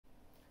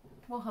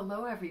Well,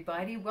 hello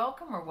everybody.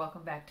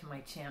 Welcome back to my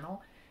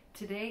channel.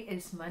 Today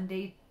is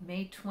Monday,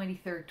 May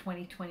 23rd,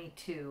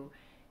 2022,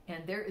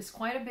 and there is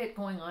quite a bit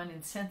going on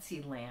in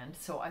Scentsy land,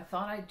 so I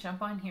thought I'd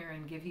jump on here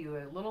and give you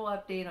a little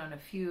update on a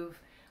few of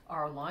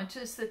our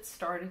launches that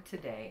started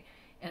today,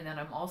 and then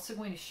I'm also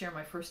going to share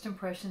my first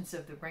impressions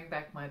of the Bring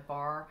Back My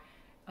Bar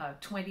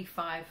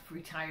 25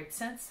 retired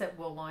scents that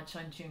will launch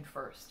on June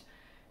 1st.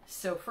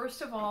 So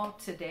first of all,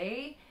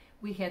 today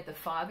we had the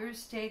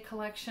Father's Day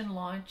collection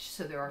launch,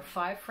 so there are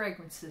 5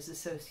 fragrances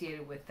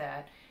associated with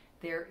that.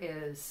 There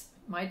is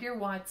My Dear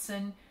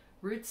Watson,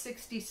 Route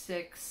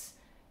 66,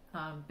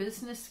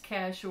 Business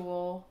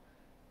Casual,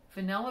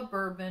 Vanilla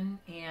Bourbon,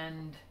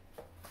 and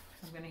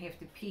I'm going to have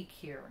to peek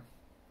here.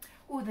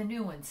 Oh, the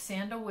new one,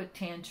 Sandalwood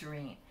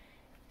Tangerine.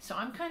 So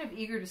I'm kind of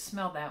eager to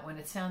smell that one.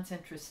 It sounds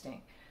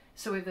interesting.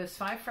 So we have those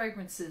 5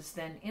 fragrances.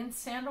 Then in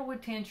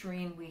Sandalwood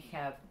Tangerine, we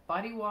have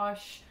body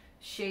wash,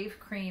 shave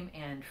cream,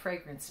 and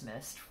fragrance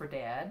mist for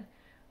Dad,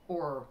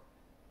 or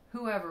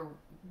whoever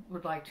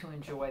would like to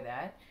enjoy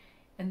that.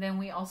 And then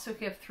we also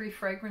have 3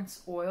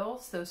 fragrance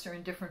oils. Those are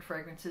in different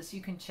fragrances.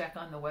 You can check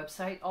on the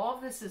website. All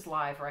of this is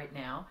live right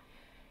now.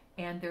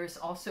 And there's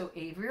also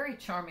a very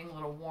charming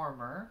little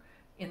warmer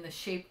in the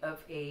shape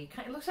of a,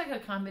 it looks like a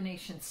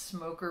combination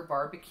smoker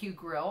barbecue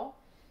grill.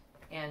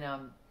 And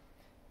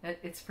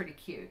it's pretty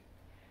cute.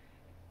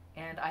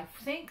 And I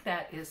think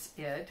that is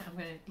it. I'm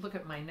going to look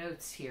at my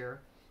notes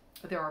here.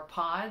 There are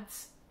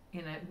pods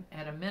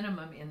at a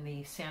minimum in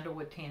the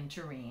Sandalwood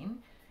Tangerine.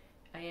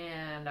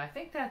 And I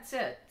think that's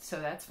it. So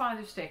that's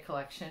Father's Day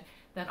collection.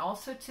 Then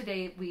also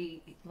today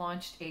we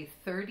launched a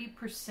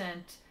 30%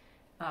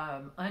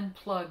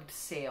 unplugged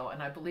sale.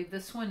 And I believe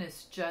this one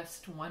is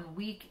just 1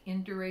 week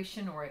in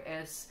duration or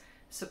as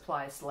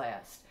supplies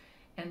last.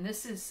 And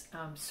this is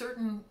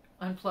certain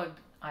unplugged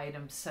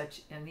items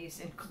and these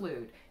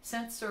include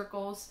scent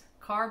circles,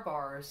 car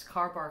bars,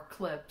 car bar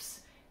clips,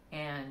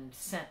 and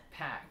scent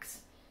packs.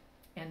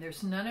 And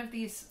there's none of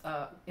these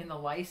in the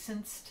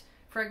licensed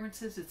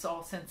fragrances. It's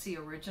all Scentsy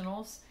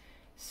originals.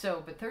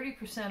 So, but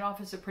 30%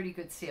 off is a pretty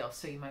good sale,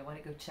 so you might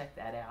want to go check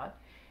that out.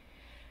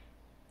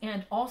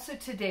 And also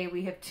today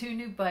we have 2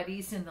 new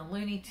buddies in the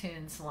Looney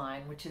Tunes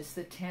line, which is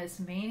the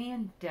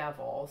Tasmanian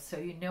Devil. So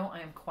you know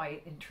I'm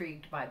quite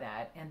intrigued by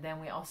that. And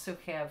then we also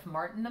have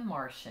Martin the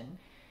Martian.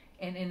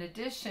 And in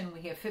addition,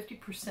 we have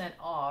 50%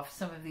 off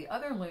some of the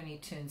other Looney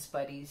Tunes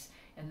buddies,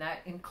 and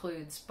that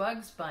includes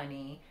Bugs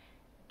Bunny,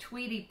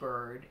 Tweety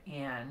Bird,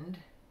 and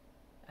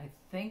I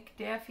think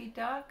Daffy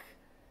Duck.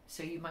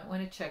 So you might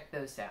want to check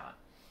those out.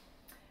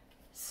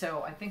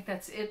 So I think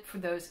that's it for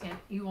those. And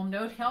you will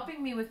note,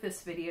 helping me with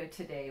this video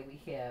today,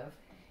 we have,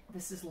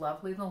 this is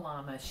Lovely the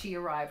Llama. She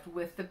arrived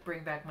with the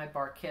Bring Back My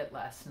Bar kit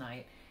last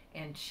night,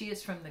 and she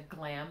is from the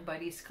Glam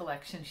Buddies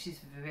collection.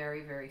 She's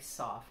very, very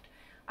soft.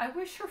 I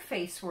wish her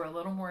face were a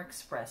little more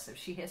expressive.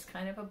 She has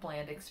kind of a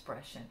bland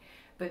expression,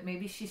 but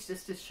maybe she's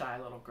just a shy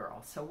little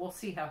girl. So we'll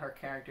see how her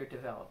character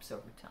develops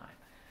over time.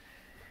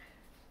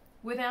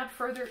 Without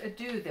further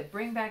ado, the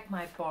Bring Back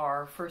My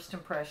Bar first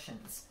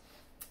impressions.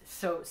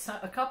 So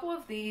a couple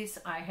of these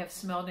I have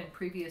smelled in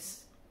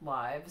previous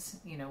lives,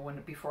 you know,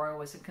 before I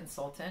was a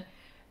consultant.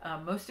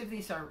 Most of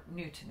these are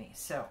new to me.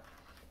 So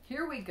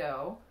here we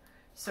go.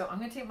 So I'm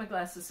going to take my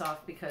glasses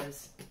off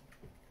because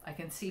I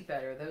can see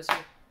better.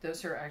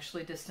 Those are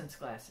actually distance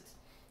glasses.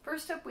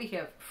 First up we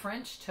have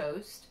French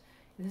Toast.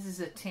 This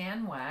is a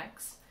tan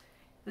wax.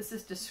 This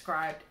is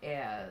described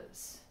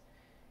as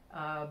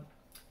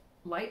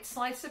light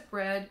slice of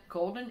bread,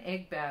 golden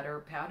egg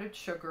batter, powdered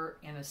sugar,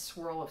 and a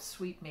swirl of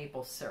sweet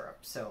maple syrup.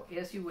 So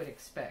as you would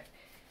expect.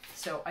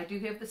 So I do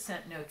have the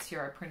scent notes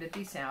here. I printed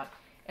these out.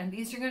 And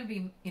these are going to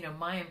be, you know,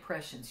 my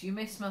impressions. You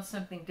may smell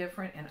something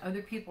different, and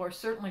other people are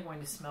certainly going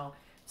to smell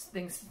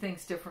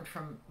things different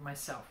from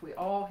myself. We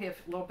all have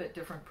a little bit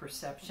different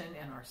perception,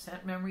 and our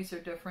scent memories are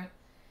different.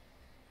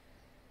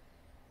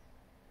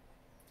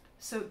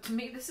 So to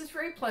me, this is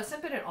very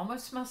pleasant, but it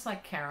almost smells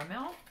like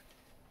caramel.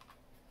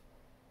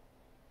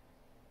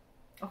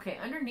 Okay,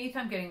 underneath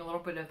I'm getting a little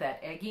bit of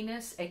that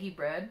egginess, eggy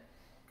bread,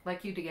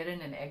 like you'd get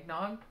in an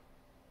eggnog.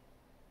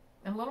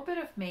 And a little bit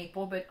of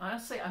maple, but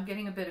honestly I'm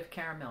getting a bit of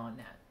caramel in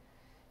that.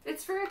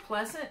 It's very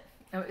pleasant.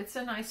 Oh, it's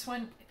a nice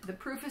one. The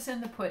proof is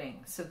in the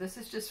pudding. So this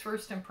is just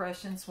first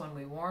impressions. When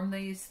we warm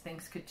these,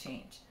 things could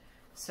change.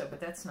 So, but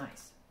that's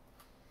nice.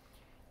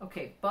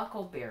 Okay,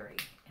 Buckleberry.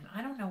 And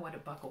I don't know what a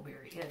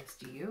Buckleberry is.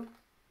 Do you?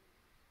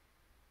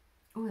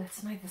 Oh,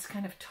 that's nice. That's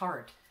kind of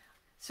tart.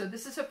 So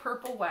this is a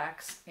purple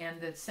wax, and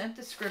the scent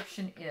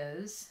description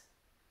is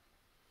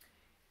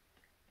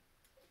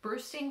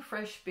bursting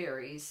fresh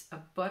berries, a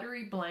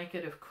buttery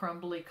blanket of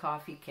crumbly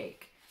coffee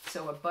cake.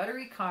 So a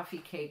buttery coffee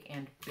cake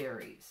and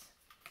berries.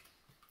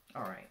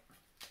 All right.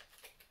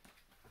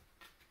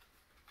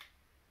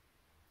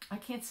 I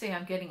can't say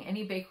I'm getting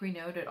any bakery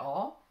note at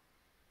all,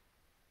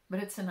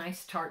 but it's a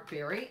nice tart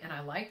berry, and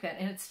I like that.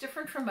 And it's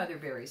different from other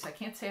berries. I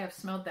can't say I've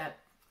smelled that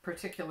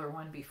particular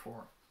one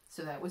before.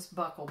 So that was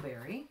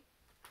Buckleberry.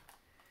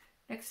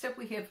 Next up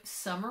we have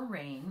Summer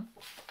Rain.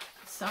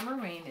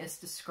 Summer Rain is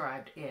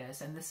described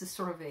as, and this is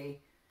sort of a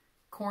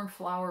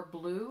Cornflower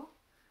Blue.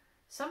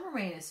 Summer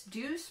Rain is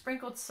dew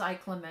sprinkled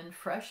cyclamen,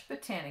 fresh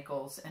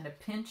botanicals, and a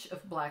pinch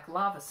of black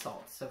lava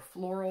salt. So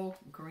floral,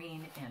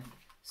 green, and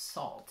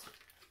salt.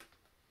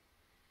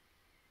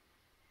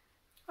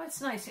 Oh, it's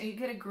nice. You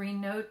get a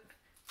green note.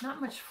 Not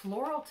much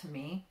floral to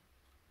me.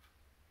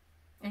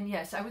 And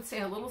yes, I would say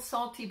a little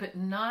salty, but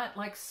not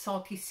like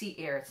salty sea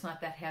air. It's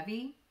not that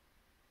heavy.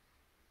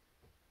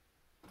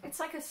 It's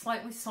like a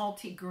slightly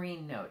salty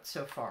green note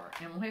so far.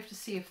 And we'll have to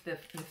see if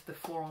the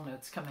floral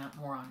notes come out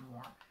more on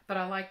warm. But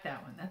I like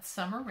that one. That's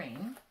Summer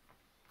Rain.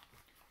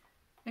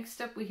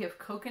 Next up we have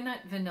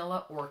Coconut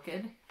Vanilla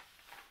Orchid,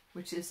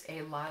 which is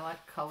a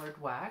lilac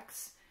colored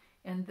wax.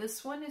 And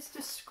this one is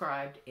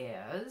described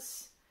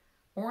as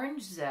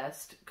orange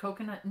zest,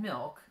 coconut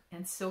milk,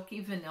 and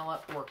silky vanilla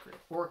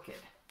orchid.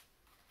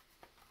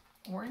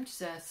 Orange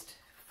zest,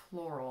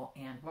 floral,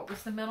 and what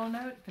was the middle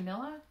note?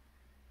 Vanilla?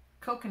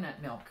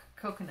 Coconut milk.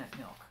 Coconut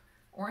milk.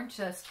 Orange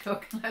zest,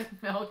 coconut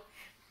milk.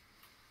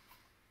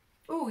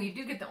 Ooh, you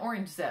do get the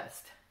orange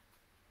zest.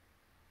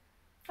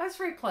 That's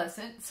very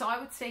pleasant. So I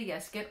would say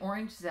yes, get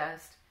orange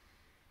zest.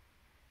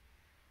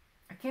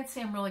 I can't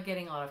say I'm really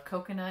getting a lot of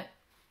coconut,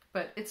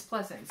 but it's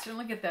pleasant. You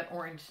certainly get that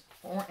orange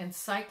and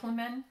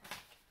cyclamen.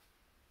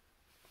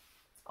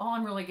 All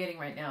I'm really getting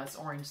right now is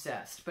orange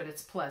zest, but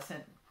it's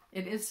pleasant.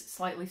 It is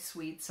slightly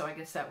sweet, so I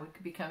guess that would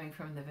be coming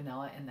from the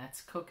vanilla, and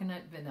that's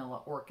Coconut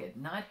Vanilla Orchid.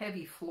 Not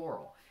heavy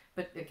floral,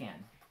 but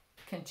again,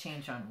 can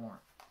change on warm.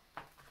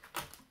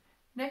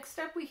 Next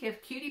up we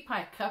have Cutie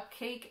Pie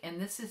Cupcake, and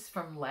this is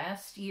from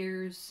last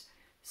year's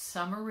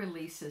summer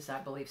releases, I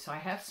believe. So I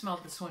have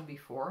smelled this one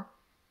before.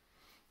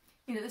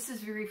 You know, this is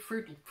very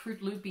Fruit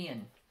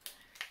Loopian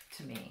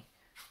to me.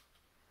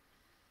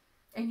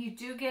 And you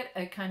do get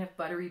a kind of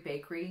buttery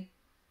bakery,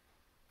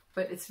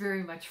 but it's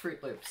very much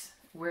Fruit Loops.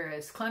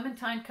 Whereas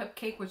Clementine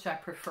Cupcake, which I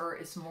prefer,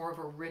 is more of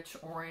a rich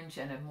orange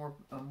and a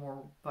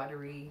more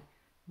buttery,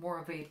 more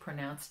of a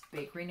pronounced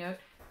bakery note.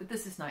 But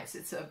this is nice.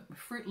 It's a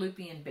Fruit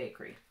Loopian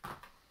bakery.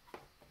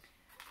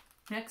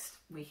 Next,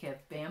 we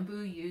have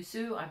Bamboo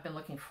Yuzu. I've been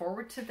looking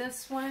forward to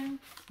this one.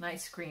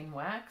 Nice green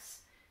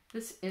wax.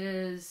 This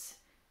is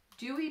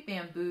Dewy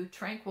Bamboo,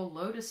 Tranquil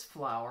Lotus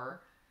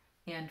Flower,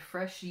 and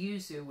Fresh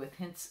Yuzu with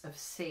hints of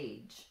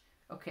sage.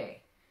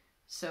 Okay.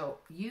 So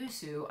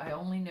yuzu, I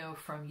only know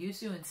from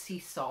yuzu and sea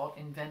salt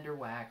in vendor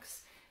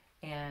wax,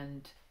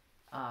 and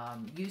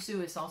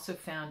yuzu is also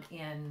found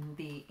in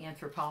the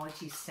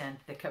Anthropology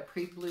scent, the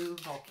Capri Blue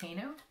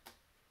Volcano.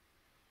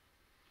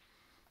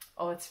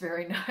 Oh, it's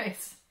very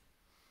nice.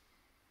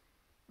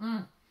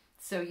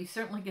 So you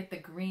certainly get the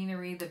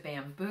greenery, the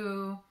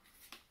bamboo.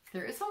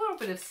 There is a little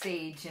bit of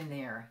sage in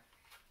there.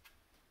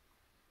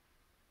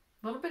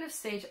 A little bit of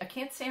sage. I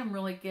can't say I'm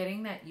really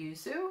getting that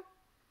yuzu,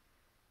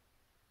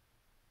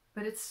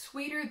 but it's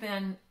sweeter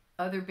than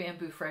other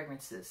bamboo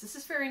fragrances. This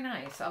is very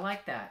nice. I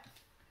like that.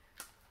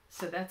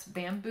 So that's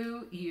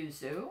Bamboo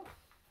Yuzu.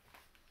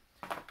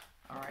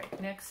 All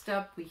right, next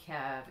up we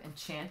have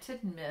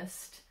Enchanted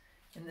Mist,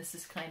 and this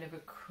is kind of a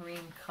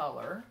cream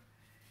color.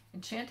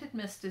 Enchanted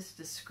Mist is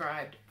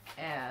described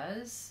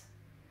as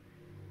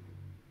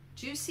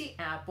juicy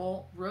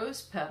apple,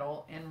 rose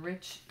petal, and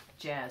rich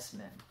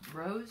jasmine.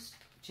 Rose,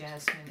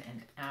 jasmine,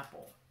 and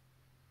apple.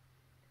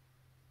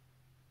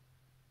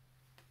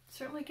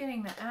 Certainly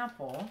getting the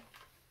apple.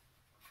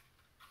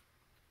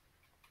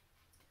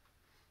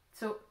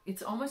 So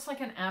it's almost like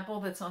an apple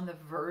that's on the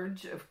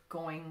verge of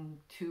going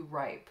to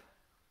ripe.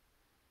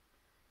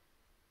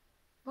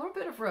 A little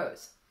bit of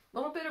rose. A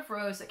little bit of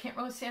rose. I can't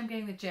really say I'm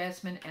getting the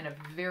jasmine, and a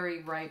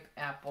very ripe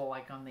apple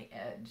like on the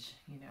edge.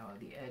 You know,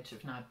 the edge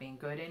of not being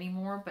good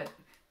anymore, but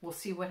we'll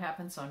see what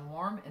happens on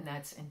warm, and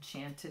that's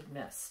Enchanted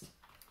Mist.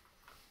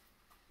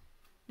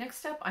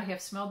 Next up, I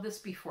have smelled this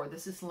before.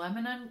 This is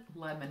lemon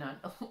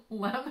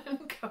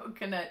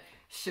coconut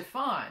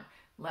chiffon.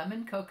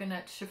 Lemon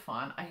coconut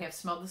chiffon. I have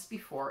smelled this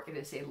before. It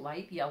is a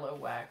light yellow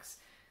wax.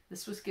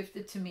 This was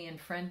gifted to me in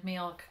friend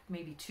mail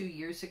maybe 2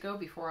 years ago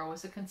before I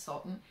was a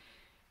consultant.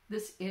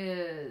 This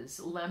is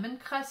lemon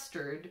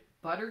custard,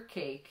 butter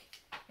cake,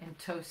 and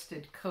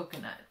toasted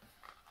coconut.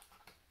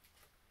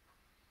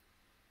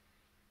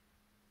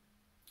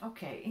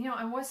 Okay, you know,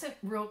 I wasn't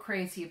real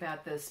crazy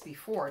about this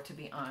before, to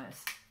be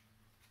honest.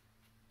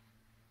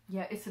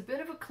 Yeah, it's a bit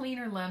of a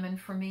cleaner lemon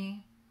for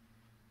me.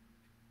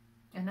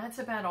 And that's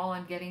about all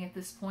I'm getting at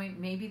this point.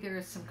 Maybe there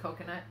is some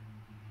coconut.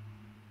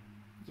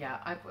 Yeah,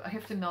 I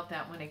have to melt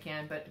that one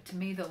again. But to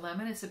me, the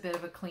lemon is a bit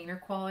of a cleaner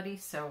quality.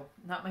 So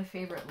not my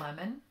favorite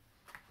lemon.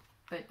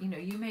 But, you know,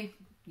 you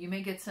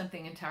may get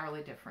something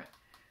entirely different.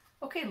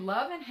 Okay,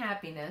 Love and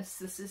Happiness.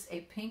 This is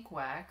a pink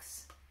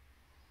wax.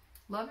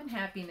 Love and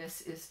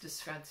Happiness is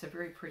described. So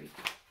very pretty.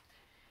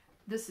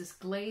 This is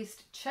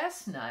glazed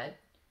chestnut,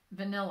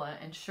 vanilla,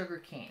 and sugar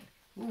cane.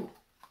 Ooh,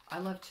 I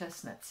love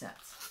chestnut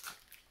scents.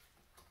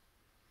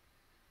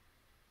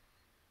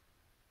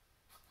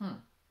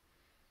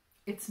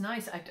 It's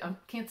nice. I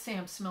can't say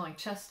I'm smelling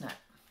chestnut.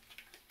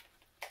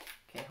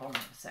 Okay, hold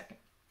on a second.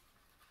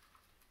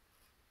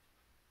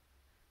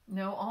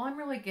 No, all I'm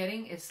really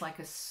getting is like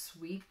a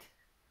sweet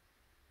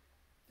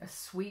a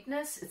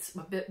sweetness. It's a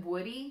bit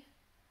woody.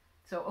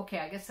 So, okay,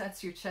 I guess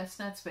that's your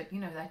chestnuts, but you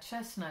know, that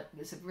chestnut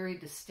is a very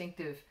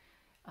distinctive,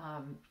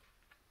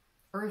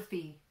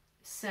 earthy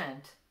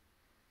scent.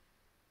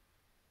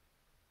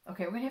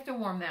 Okay, we're gonna have to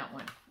warm that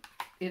one.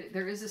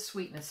 There is a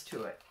sweetness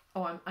to it.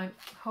 Oh, I'm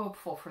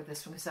hopeful for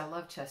this one because I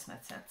love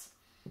chestnut scents.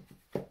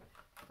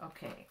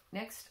 Okay,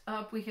 next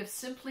up we have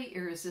Simply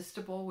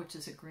Irresistible, which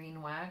is a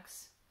green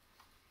wax.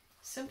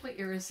 Simply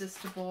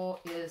Irresistible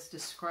is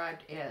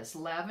described as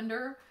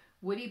lavender,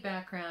 woody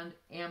background,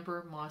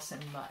 amber, moss,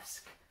 and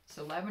musk.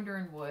 So lavender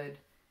and wood,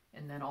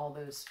 and then all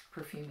those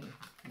perfumey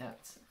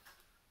notes.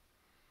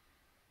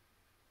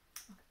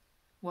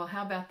 Well,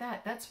 how about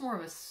that? That's more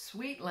of a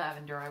sweet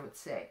lavender, I would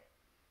say.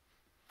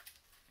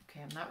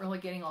 Okay, I'm not really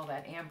getting all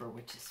that amber,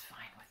 which is fine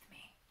with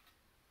me.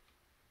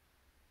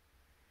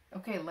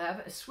 Okay,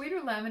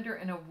 sweeter lavender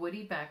and a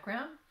woody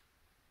background.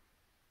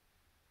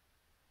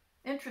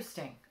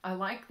 Interesting. I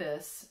like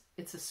this.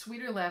 It's a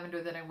sweeter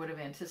lavender than I would have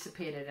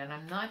anticipated, and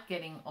I'm not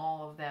getting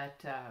all of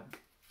that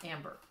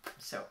amber.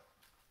 So,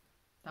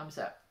 thumbs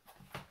up.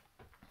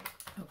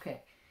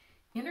 Okay,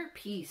 Inner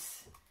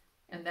Peace.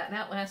 And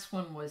that last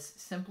one was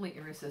Simply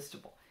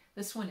Irresistible.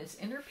 This one is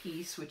Inner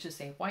Peace, which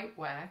is a white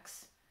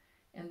wax.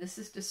 And this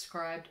is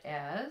described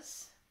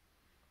as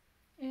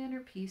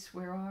Inner Peace,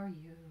 where are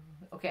you?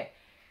 Okay,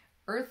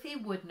 earthy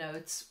wood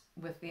notes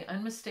with the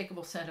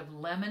unmistakable scent of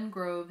lemon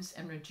groves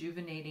and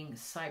rejuvenating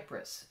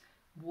cypress.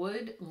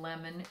 Wood,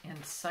 lemon,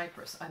 and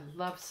cypress. I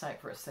love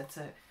cypress. That's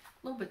a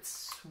little bit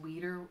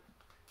sweeter,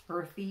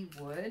 earthy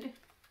wood.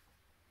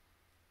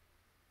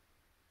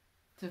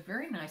 It's a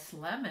very nice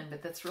lemon,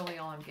 but that's really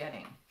all I'm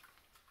getting.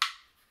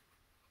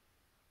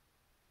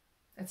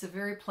 It's a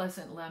very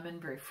pleasant lemon,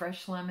 very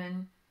fresh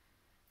lemon.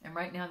 And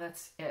right now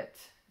that's it.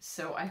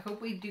 So I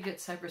hope we do get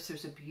cypress.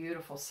 There's a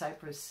beautiful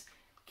cypress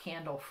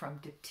candle from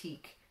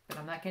Diptyque, but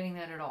I'm not getting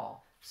that at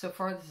all. So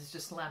far, this is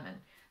just lemon.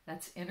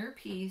 That's Inner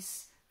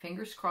Peace.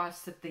 Fingers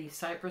crossed that the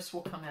cypress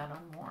will come out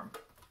on warm.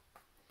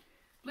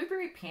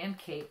 Blueberry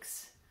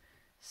Pancakes.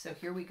 So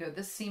here we go.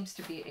 This seems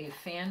to be a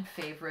fan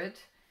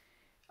favorite.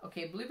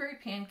 Okay, Blueberry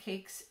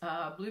Pancakes,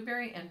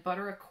 blueberry and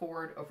butter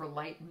accord over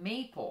light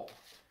maple.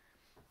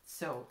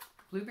 So,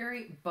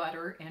 blueberry,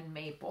 butter, and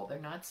maple. They're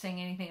not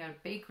saying anything about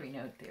a bakery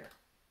note there.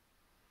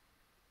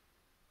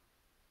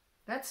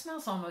 That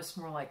smells almost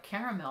more like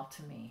caramel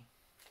to me.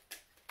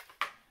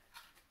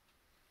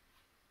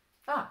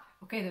 Ah,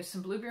 okay, there's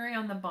some blueberry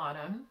on the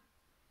bottom.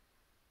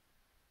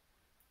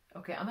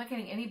 Okay, I'm not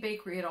getting any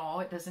bakery at all.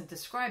 It doesn't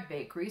describe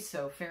bakery,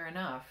 so fair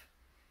enough.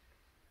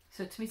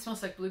 So to me, it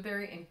smells like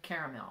blueberry and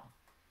caramel.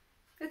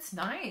 It's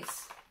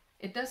nice.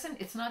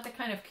 It's not the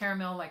kind of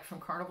caramel like from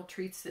Carnival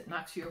Treats that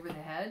knocks you over the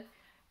head.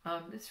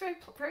 It's very,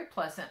 very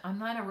pleasant. I'm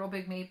not a real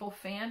big maple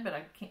fan, but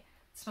it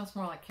smells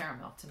more like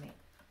caramel to me.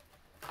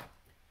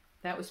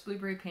 That was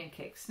Blueberry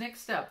Pancakes.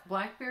 Next up,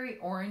 Blackberry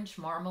Orange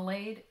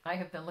Marmalade. I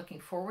have been looking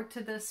forward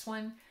to this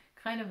one.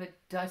 Kind of a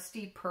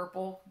dusty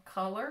purple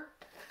color.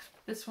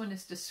 This one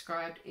is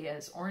described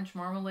as orange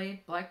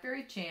marmalade,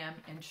 blackberry jam,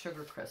 and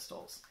sugar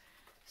crystals.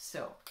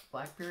 So,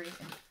 blackberry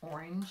and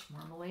orange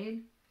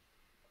marmalade.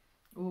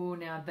 Ooh,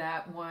 now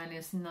that one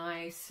is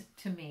nice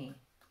to me.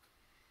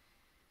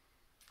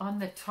 On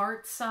the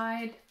tart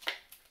side,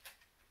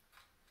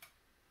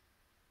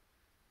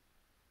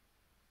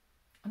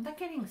 I'm not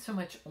getting so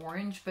much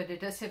orange, but it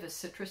does have a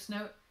citrus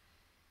note.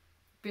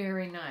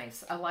 Very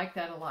nice. I like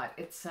that a lot.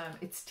 It's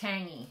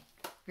tangy,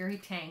 very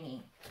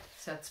tangy.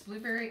 So it's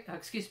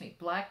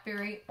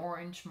blackberry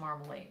orange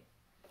marmalade.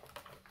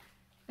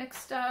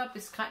 Next up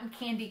is Cotton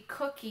Candy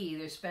Cookie.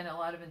 There's been a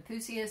lot of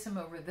enthusiasm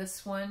over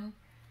this one.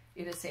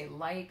 It is a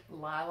light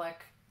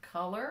lilac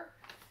color.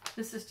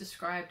 This is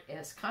described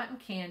as cotton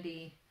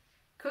candy,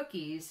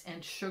 cookies,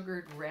 and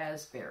sugared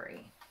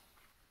raspberry.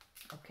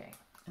 Okay,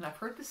 and I've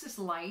heard this is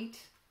light.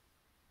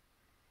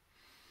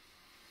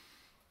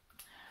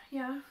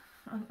 Yeah,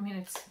 I mean,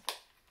 it's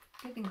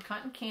giving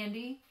cotton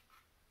candy.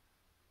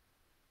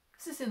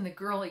 This is in the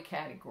girly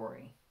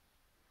category.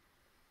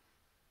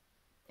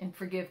 And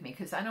forgive me,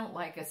 because I don't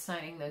like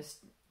assigning those,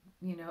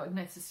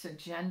 necessary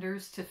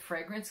genders to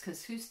fragrance,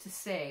 because who's to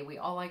say? We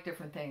all like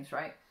different things,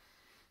 right?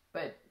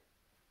 But,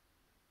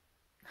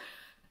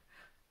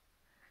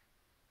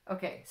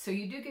 okay, so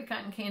you do get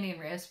cotton candy and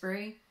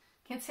raspberry.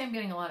 Can't say I'm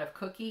getting a lot of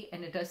cookie,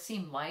 and it does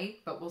seem light,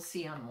 but we'll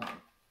see on one.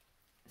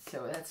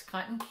 So that's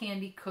Cotton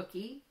Candy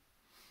Cookie.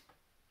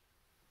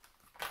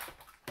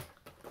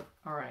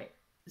 All right,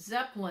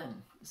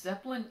 Zeppelin.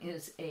 Zeppelin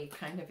is a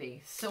kind of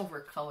a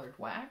silver-colored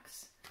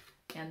wax.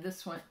 And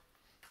this one, it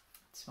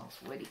smells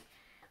woody.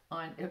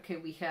 Okay,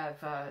 we have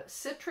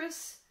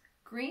citrus,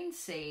 green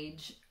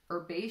sage,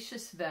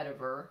 herbaceous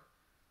vetiver,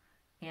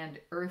 and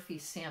earthy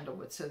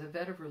sandalwood. So the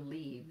vetiver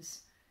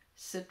leaves,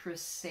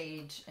 citrus,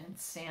 sage, and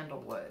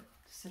sandalwood.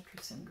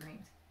 Citrus and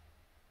green.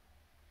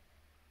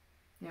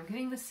 Yeah, I'm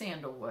getting the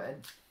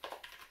sandalwood.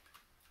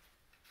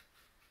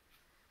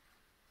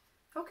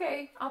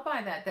 Okay, I'll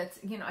buy that. That's,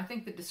 I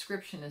think the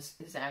description is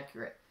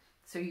accurate.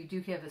 So you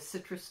do have a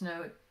citrus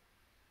note.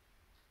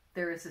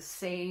 There is a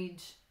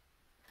sage.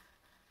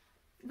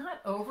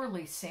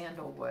 overly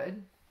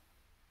sandalwood.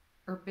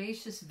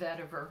 Herbaceous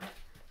vetiver.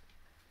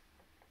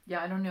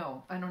 Yeah, I don't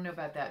know. I don't know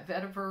about that.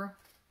 Vetiver.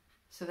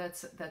 So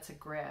that's a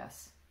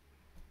grass.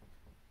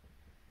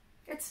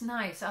 It's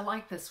nice. I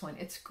like this one.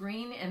 It's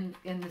green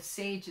and the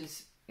sage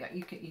is, yeah,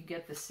 you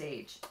get the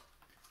sage.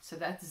 So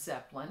that's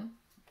Zeppelin.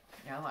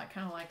 Yeah, I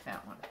kind of like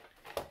that one.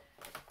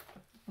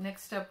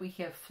 Next up we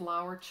have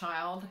Flower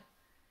Child.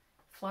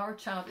 Flower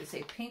Child is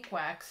a pink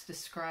wax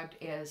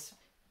described as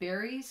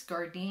berries,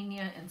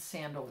 gardenia, and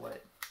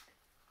sandalwood.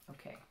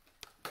 Okay.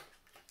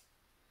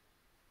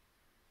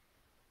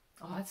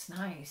 Oh, that's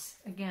nice.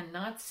 Again,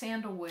 not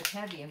sandalwood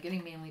heavy. I'm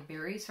getting mainly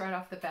berries right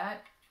off the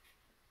bat.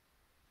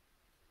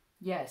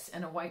 Yes,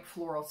 and a white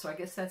floral. So I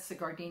guess that's the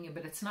gardenia,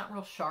 but it's not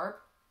real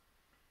sharp.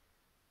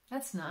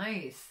 That's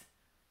nice.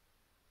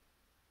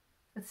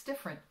 That's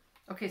different.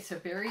 Okay, so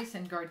berries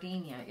and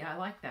gardenia. Yeah, I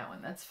like that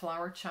one. That's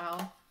Flower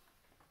Child.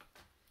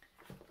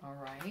 All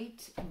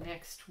right.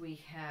 Next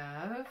we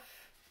have,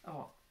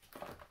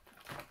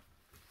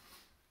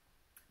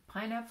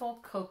 Pineapple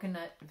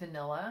Coconut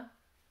Vanilla.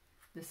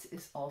 This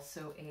is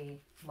also a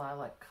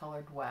lilac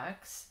colored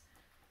wax.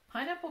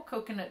 Pineapple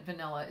Coconut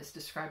Vanilla is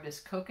described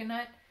as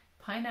coconut,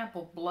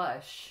 pineapple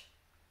blush.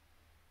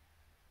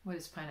 What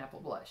is pineapple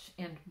blush?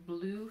 And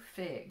blue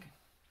fig.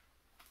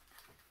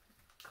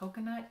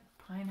 Coconut,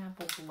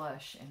 pineapple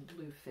blush, and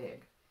blue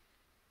fig.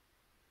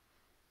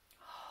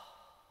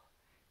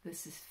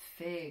 This is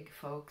fig,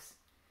 folks.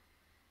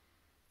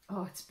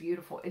 Oh, it's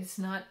beautiful. It's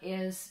not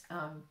as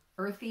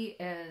earthy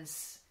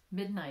as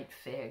Midnight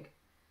Fig.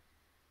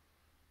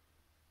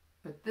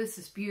 But this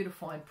is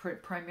beautiful and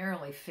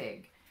primarily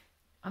fig.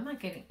 I'm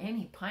not getting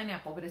any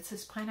pineapple, but it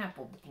says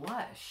pineapple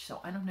blush. So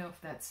I don't know if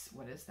that's,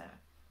 what is that?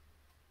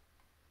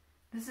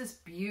 This is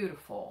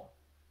beautiful.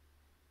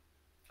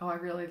 Oh, I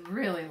really,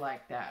 really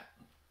like that.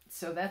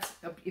 So that's,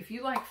 if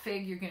you like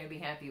fig, you're going to be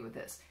happy with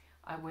this.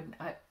 I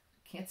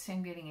can't say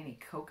I'm getting any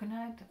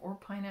coconut or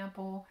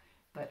pineapple,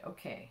 but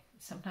okay.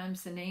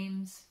 Sometimes the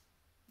names,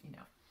 you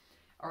know.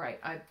 All right,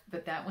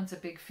 but that one's a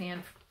big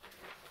fan.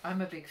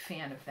 I'm a big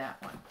fan of that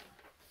one.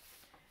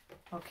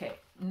 Okay,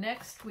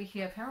 next we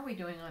have, how are we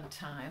doing on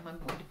time? I'm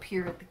going to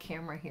peer at the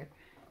camera here.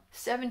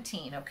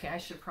 17, okay, I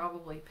should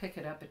probably pick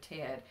it up a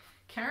tad.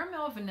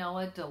 Caramel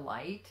Vanilla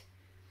Delight.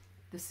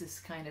 This is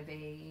kind of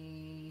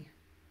a,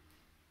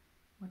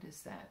 what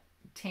is that?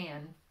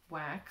 Tan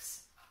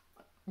wax,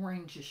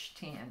 orangish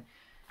tan.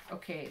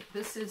 Okay,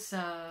 this is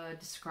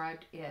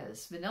described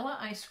as vanilla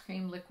ice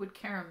cream, liquid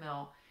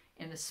caramel,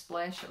 and a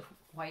splash of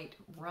white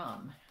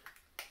rum.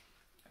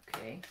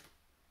 Okay.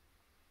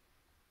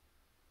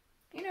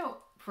 You know,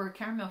 for a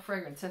caramel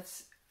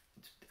fragrance,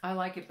 I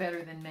like it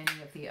better than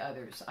many of the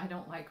others. I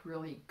don't like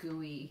really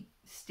gooey,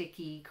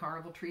 sticky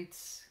Carnival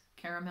Treats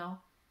caramel.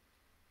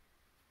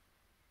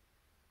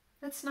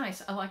 That's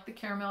nice. I like the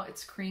caramel.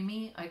 It's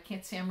creamy. I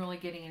can't say I'm really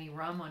getting any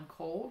rum on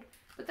cold,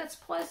 but that's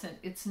pleasant.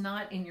 It's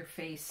not in your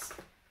face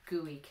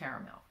gooey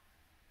caramel.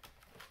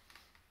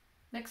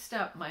 Next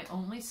up, My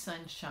Only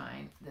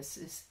Sunshine. This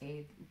is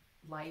a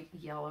light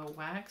yellow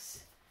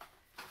wax.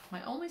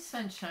 My Only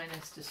Sunshine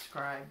is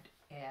described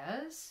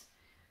as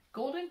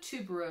golden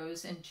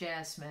tuberose and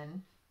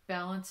jasmine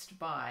balanced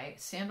by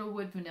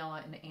sandalwood,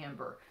 vanilla, and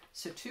amber.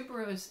 So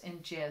tuberose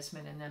and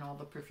jasmine, and then all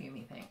the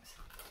perfumey things.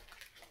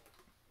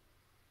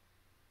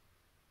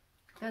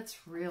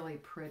 That's really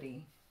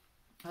pretty.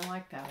 I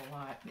like that a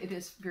lot. It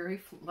is very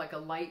like a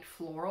light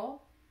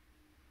floral.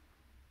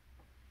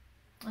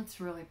 That's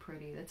really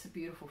pretty. That's a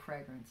beautiful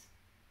fragrance.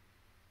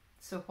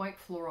 So white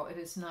floral. It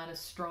is not a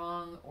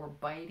strong or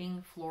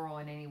biting floral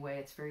in any way.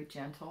 It's very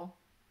gentle.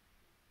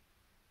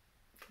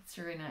 It's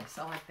very nice.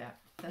 I like that.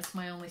 That's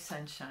My Only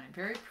Sunshine.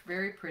 Very,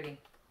 very pretty.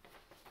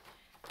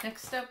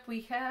 Next up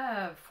we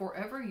have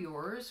Forever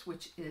Yours,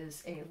 which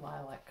is a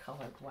lilac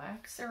colored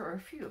wax. There are a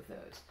few of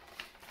those.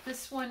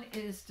 This one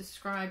is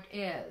described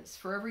as,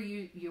 Forever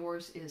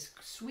Yours is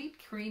sweet,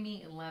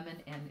 creamy lemon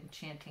and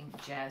enchanting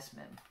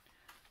jasmine.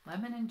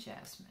 Lemon and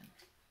jasmine.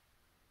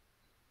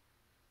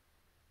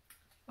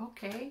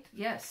 Okay,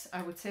 yes,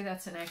 I would say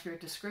that's an accurate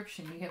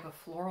description. You have a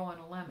floral and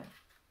a lemon.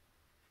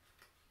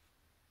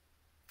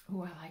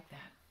 Oh, I like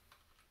that.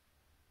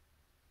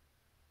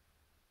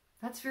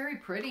 That's very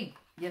pretty.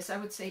 Yes, I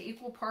would say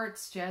equal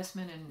parts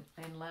jasmine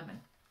and lemon.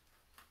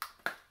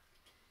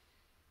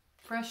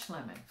 Fresh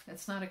lemon.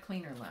 That's not a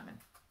cleaner lemon.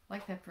 I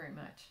like that very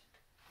much.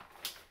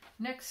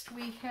 Next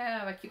we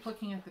have, I keep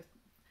looking at the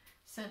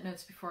scent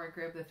notes before I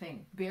grab the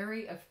thing,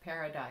 Berry of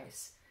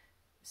Paradise.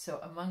 So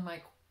among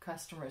my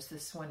customers,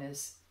 this one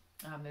is,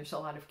 there's a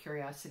lot of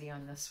curiosity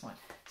on this one.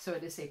 So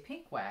it is a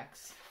pink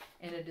wax,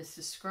 and it is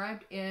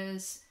described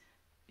as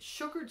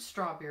sugared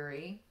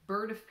strawberry,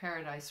 bird of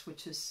paradise,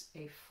 which is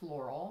a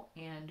floral,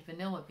 and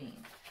vanilla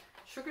bean.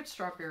 Sugared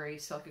strawberry,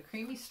 so like a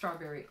creamy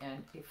strawberry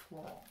and a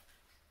floral.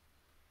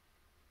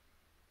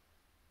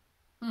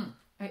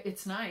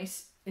 It's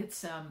nice. It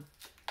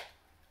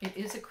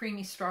is a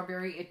creamy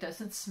strawberry. It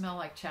doesn't smell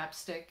like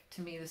chapstick.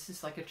 To me, this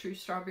is like a true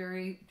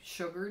strawberry,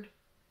 sugared.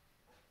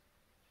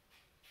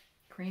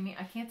 Creamy.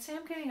 I can't say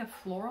I'm getting a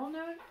floral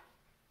note.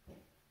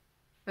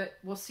 but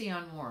we'll see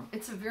on warm.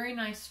 It's a very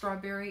nice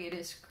strawberry. It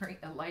is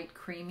a light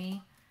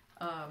creamy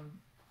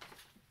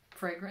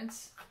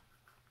fragrance.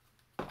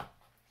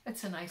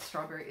 It's a nice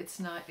strawberry. It's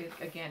not,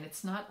 again,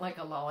 it's not like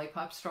a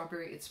lollipop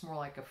strawberry. It's more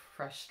like a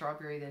fresh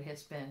strawberry that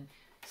has been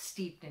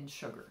steeped in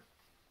sugar.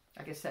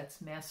 I guess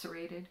that's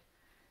macerated.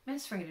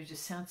 Macerated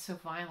just sounds so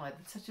violent.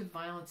 It's such a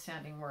violent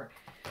sounding word.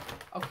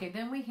 Okay,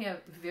 then we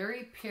have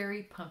Very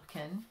Perry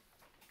Pumpkin.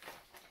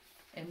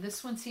 And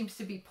this one seems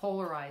to be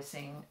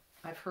polarizing.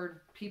 I've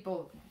heard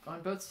people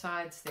on both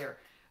sides there.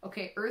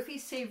 Okay, Earthy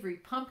Savory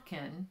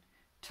Pumpkin,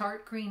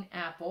 Tart Green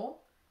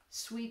Apple,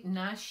 Sweet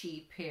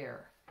Nashi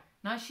Pear.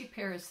 Nashi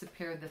pear is the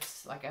pear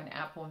that's like an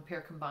apple and pear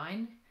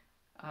combined.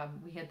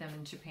 We had them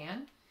in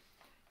Japan.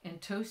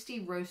 And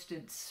Toasty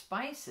Roasted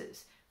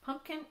Spices.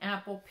 Pumpkin,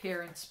 apple,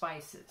 pear, and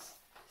spices.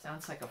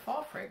 Sounds like a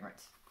fall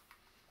fragrance.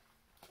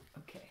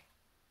 Okay.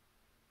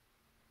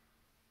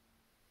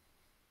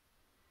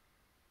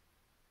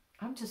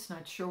 I'm just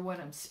not sure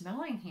what I'm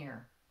smelling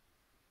here.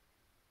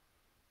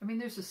 I mean,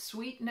 there's a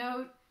sweet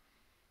note,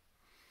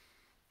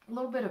 a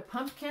little bit of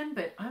pumpkin,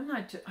 but I'm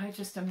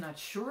not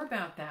sure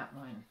about that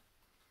one.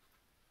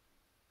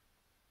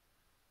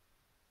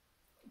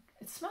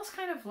 It smells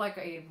kind of like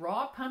a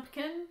raw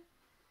pumpkin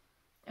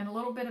and a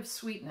little bit of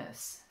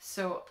sweetness.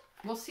 So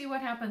we'll see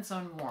what happens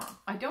on warm.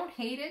 I don't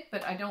hate it,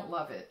 but I don't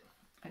love it.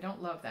 I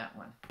don't love that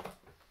one.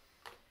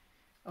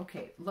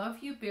 Okay, Love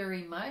You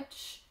Very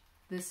Much.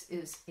 This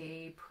is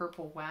a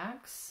purple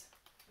wax.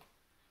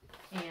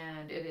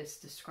 And it is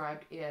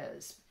described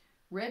as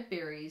red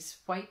berries,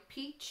 white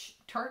peach,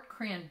 tart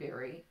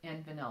cranberry,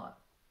 and vanilla.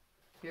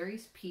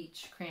 Berries,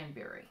 peach,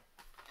 cranberry.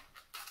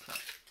 Okay.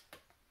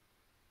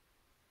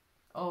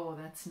 Oh,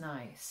 that's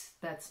nice.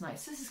 That's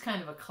nice. This is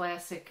kind of a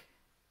classic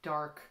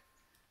dark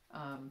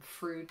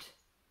fruit.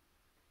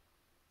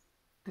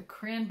 The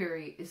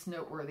cranberry is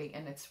noteworthy,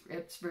 and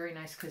it's very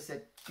nice because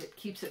it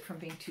keeps it from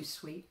being too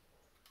sweet.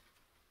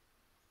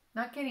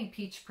 Not getting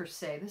peach per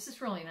se. This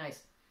is really nice.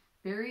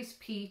 Berries,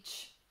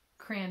 peach,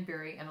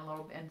 cranberry,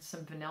 and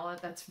some vanilla.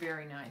 That's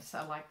very nice.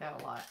 I like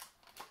that a lot.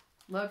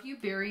 Love You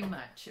Very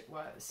Much. It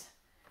was.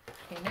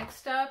 Okay,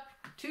 next up,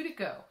 2 to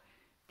go.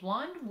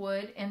 Blonde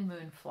Wood and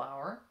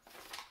Moonflower.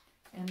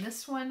 And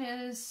this one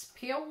is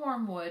Pale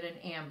Warm Wood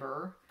and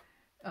Amber,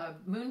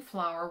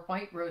 Moonflower,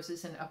 White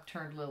Roses, and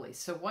Upturned Lilies.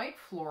 So white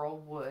floral,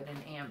 wood,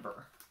 and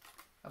amber.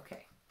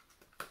 Okay.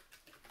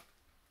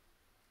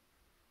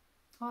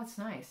 Oh, it's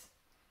nice.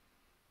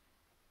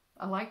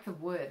 I like the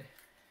wood.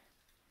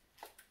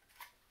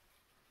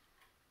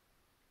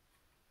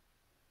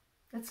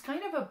 It's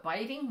kind of a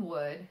biting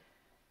wood,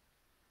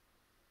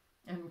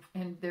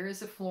 and there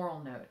is a floral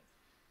note.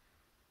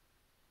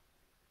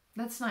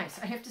 That's nice.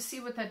 I have to see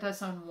what that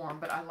does on warm,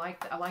 but I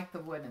like the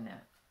wood in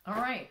that. All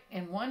right,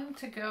 and 1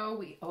 to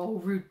go.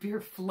 Root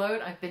Beer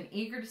Float. I've been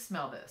eager to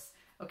smell this.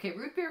 Okay,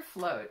 Root Beer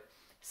Float.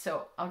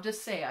 So I'll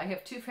just say I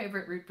have 2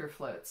 favorite root beer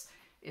floats.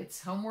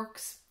 It's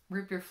Homeworks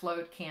Root Beer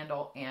Float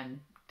Candle and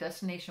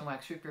Destination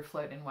Wax Root Beer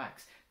Float and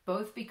Wax.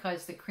 Both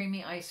because the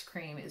creamy ice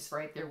cream is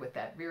right there with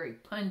that very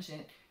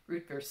pungent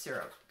root beer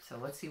syrup. So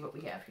let's see what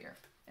we have here.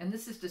 And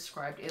this is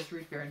described as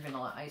root beer and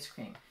vanilla ice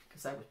cream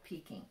because I was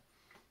peeking.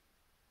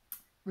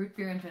 Root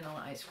beer and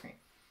vanilla ice cream.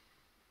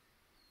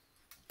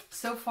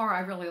 So far,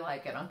 I really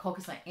like it. Uncle,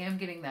 because I am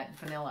getting that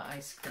vanilla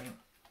ice cream.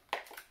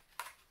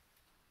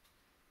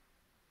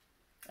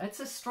 It's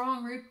a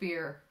strong root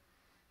beer.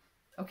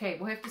 Okay,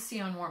 we'll have to see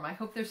on warm. I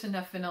hope there's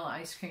enough vanilla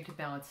ice cream to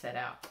balance that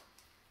out.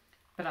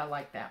 But I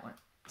like that one.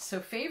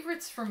 So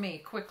favorites for me,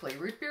 quickly.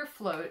 Root Beer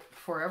Float,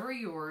 Forever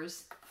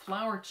Yours,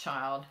 Flower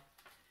Child,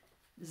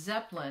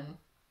 Zeppelin,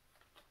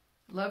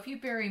 Love You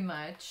Very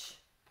Much,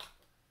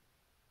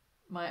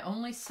 My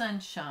Only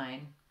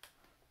Sunshine,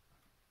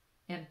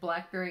 and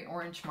Blackberry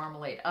Orange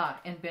Marmalade.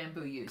 And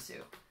Bamboo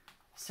Yuzu.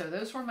 So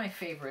those were my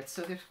favorites.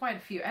 So there's quite a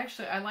few.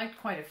 Actually, I liked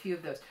quite a few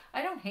of those.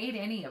 I don't hate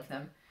any of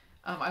them.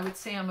 I would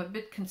say I'm a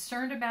bit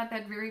concerned about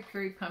that Very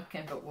Perry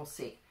Pumpkin, but we'll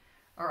see.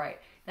 All right,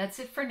 that's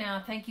it for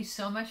now. Thank you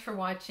so much for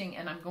watching,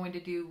 and I'm going to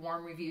do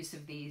warm reviews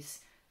of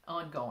these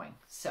ongoing.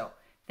 So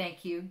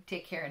thank you.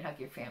 Take care and hug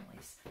your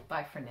families.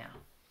 Bye for now.